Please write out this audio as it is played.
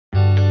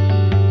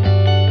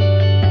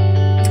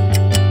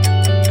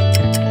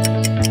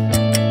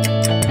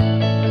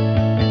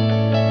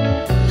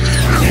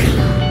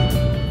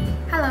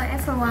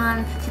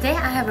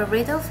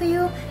riddle for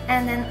you,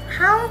 and then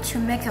how to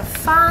make a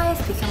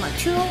 5 become a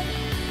 2.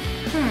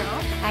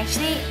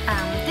 Actually,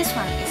 this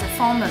one is a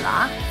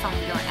formula from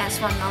your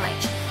S1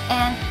 knowledge,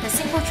 and the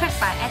simple trick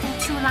by adding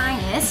 2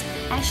 lines is,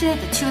 actually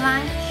the 2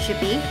 lines should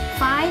be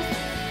 5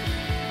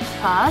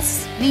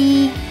 plus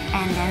V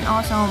and then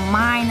also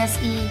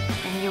minus E,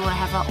 and you will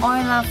have an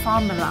Euler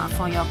formula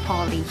for your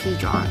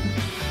polyhedron.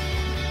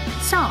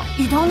 So,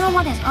 you don't know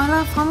what is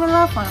Euler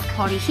formula for a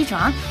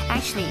polyhedron?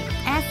 Actually,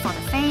 F for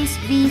the face,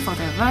 V for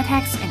the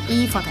vertex, and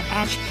E for the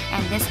edge,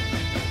 and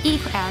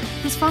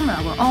this formula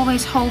will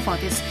always hold for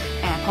this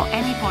for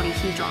any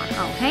polyhedron.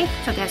 Okay,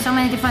 so there are so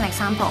many different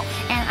examples,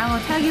 and I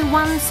will tell you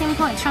one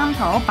simple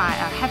example by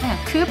having a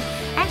cube.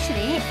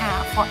 Actually,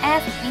 for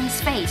F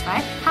means face,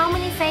 right? How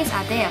many faces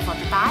are there for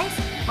the dice?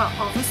 Well,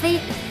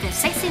 obviously there's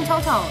 6 in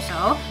total,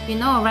 so you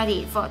know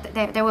already.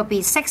 There will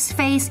be 6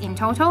 faces in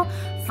total,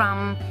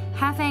 from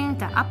having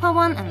the upper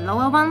one and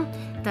lower one,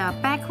 the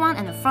back one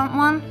and the front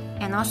one,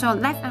 and also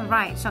left and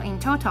right. So in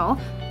total,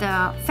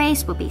 the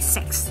face will be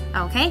 6.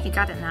 Okay, you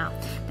got it now.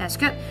 That's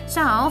good.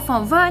 So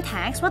for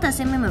vertex, what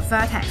does it mean with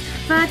vertex?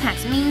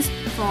 Vertex means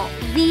for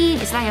V,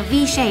 it's like a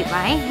V shape,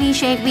 right? V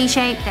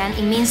shape, then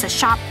it means the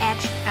sharp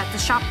edge, the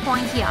sharp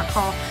point here are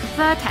called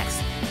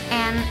vertex.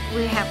 And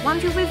we have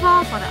 1, 2, 3,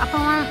 4 for the upper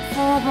one,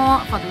 4 more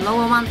for the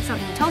lower one. So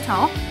in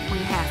total, we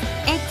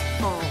have 8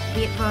 for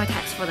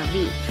vertex for the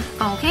V.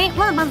 Okay,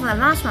 what about the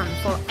last one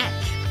for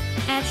edge?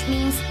 Edge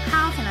means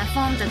how can I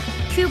form the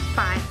cube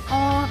by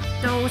all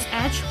those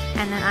edges,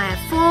 and then I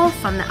have 4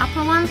 from the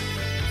upper one,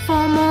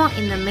 4 more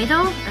in the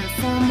middle, and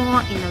 4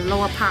 more in the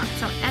lower part.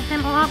 So add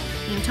them all up,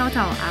 in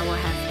total I will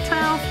have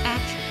 12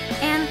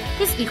 edges, and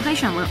this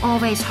equation will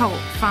always hold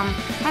from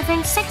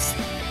having 6,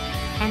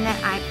 and then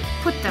I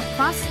put the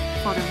plus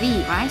for the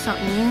V, right? So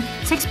it means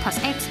 6 plus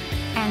 8,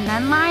 and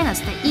then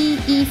minus the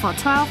E for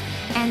 12,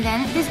 and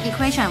then this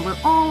equation will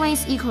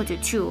always equal to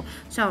 2.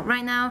 So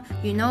right now,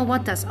 you know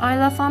what does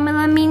Euler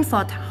formula mean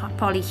for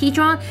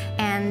polyhedron,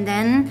 and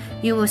then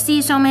you will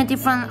see so many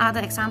different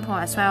other examples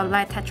as well,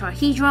 like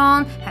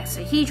tetrahedron,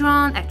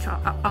 hexahedron,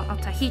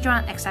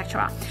 octahedron,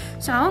 etc.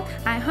 So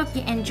I hope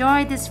you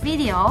enjoyed this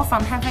video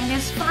from having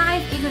this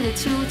 5 equal to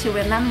 2 to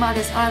remember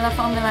this Euler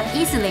formula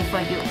easily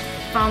for you.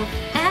 From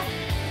F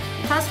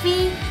plus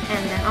V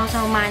and then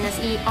also minus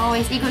E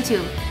always equal to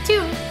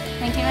 2.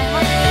 Thank you very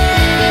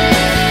much.